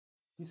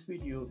This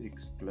video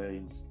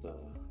explains the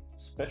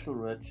special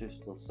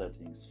register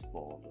settings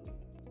for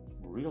the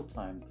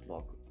real-time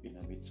clock in a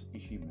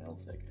Mitsubishi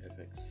Melsec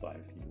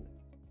FX5U.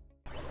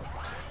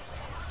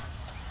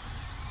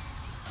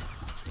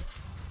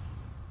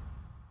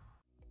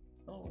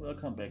 Oh,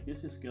 welcome back.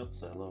 This is Gert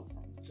Zeller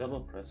from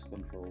Zeller Press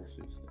Control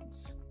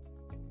Systems.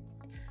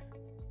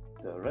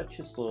 The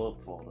register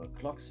for the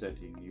clock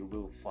setting you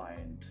will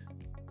find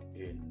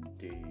in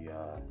the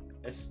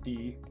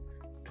SD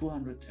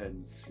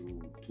 210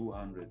 through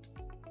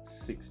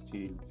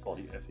 216 for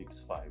the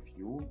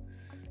FX5U,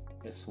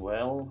 as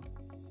well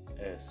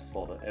as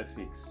for the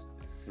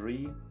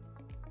FX3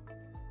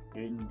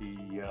 in the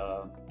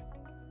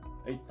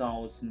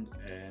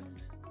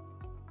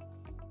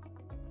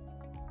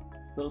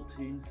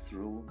 8013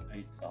 through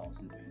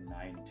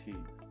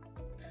 8019.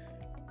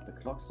 The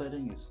clock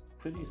setting is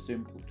pretty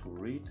simple to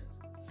read.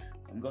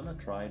 I'm gonna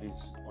try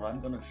this, or I'm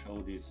gonna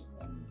show this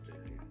on the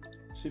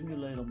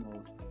simulator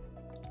mode,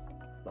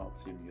 start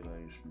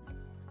simulation.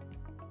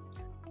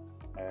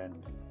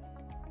 And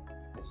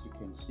as you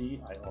can see,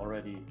 I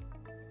already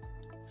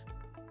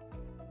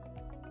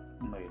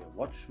made a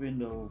watch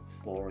window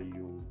for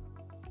you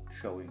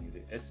showing you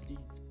the SD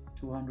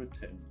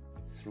 210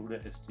 through the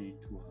SD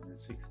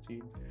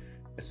 216,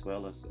 as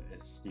well as the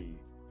SD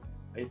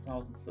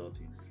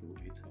 8013 through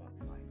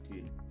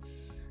 8019. You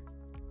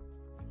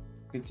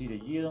can see the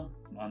year,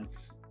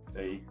 month,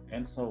 day,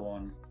 and so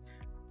on.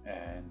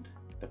 And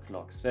the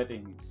clock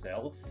setting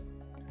itself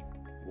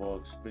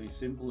works pretty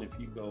simple. If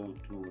you go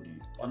to the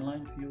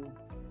online view,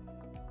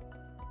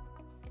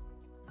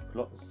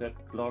 set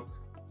clock,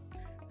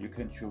 you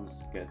can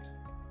choose get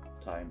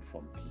time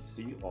from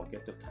PC or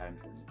get the time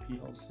from the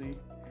PLC.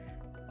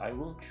 I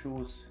will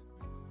choose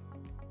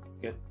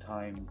get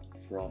time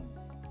from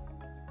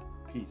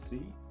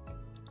PC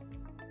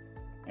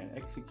and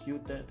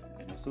execute that,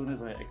 and as soon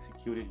as I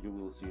execute it, you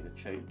will see the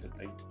date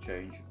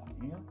change on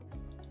here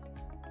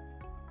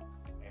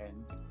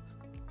and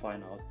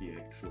find out the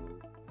actual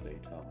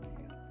data on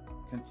here.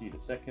 You can see the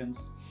seconds.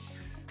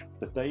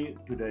 The day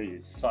today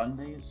is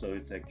Sunday, so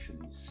it's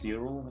actually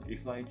 0.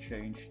 If I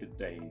change the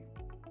day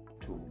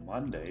to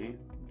Monday,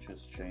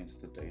 just change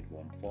the date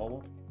one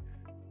forward,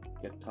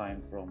 get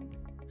time from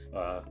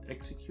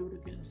execute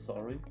again,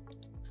 sorry,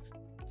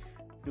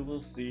 you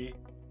will see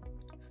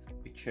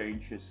it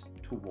changes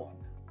to 1,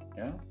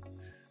 yeah,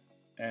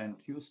 and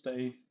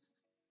Tuesday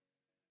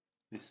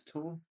is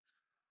 2,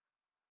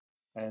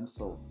 and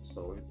so on.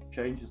 So it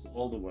changes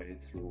all the way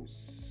through.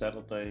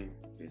 Saturday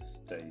is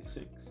day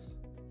 6,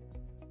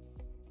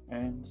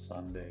 and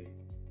Sunday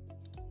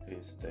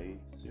is day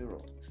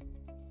 0.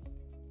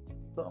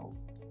 So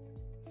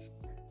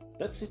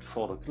that's it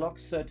for the clock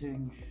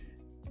setting.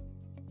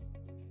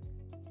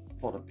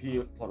 For the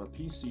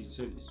PC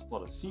series, for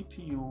the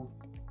CPU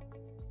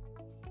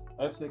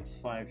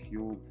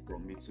FX5U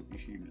from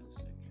Mitsubishi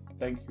Melsec.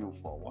 Thank you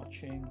for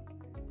watching.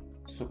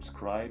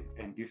 Subscribe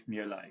and give me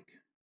a like.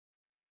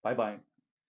 Bye bye.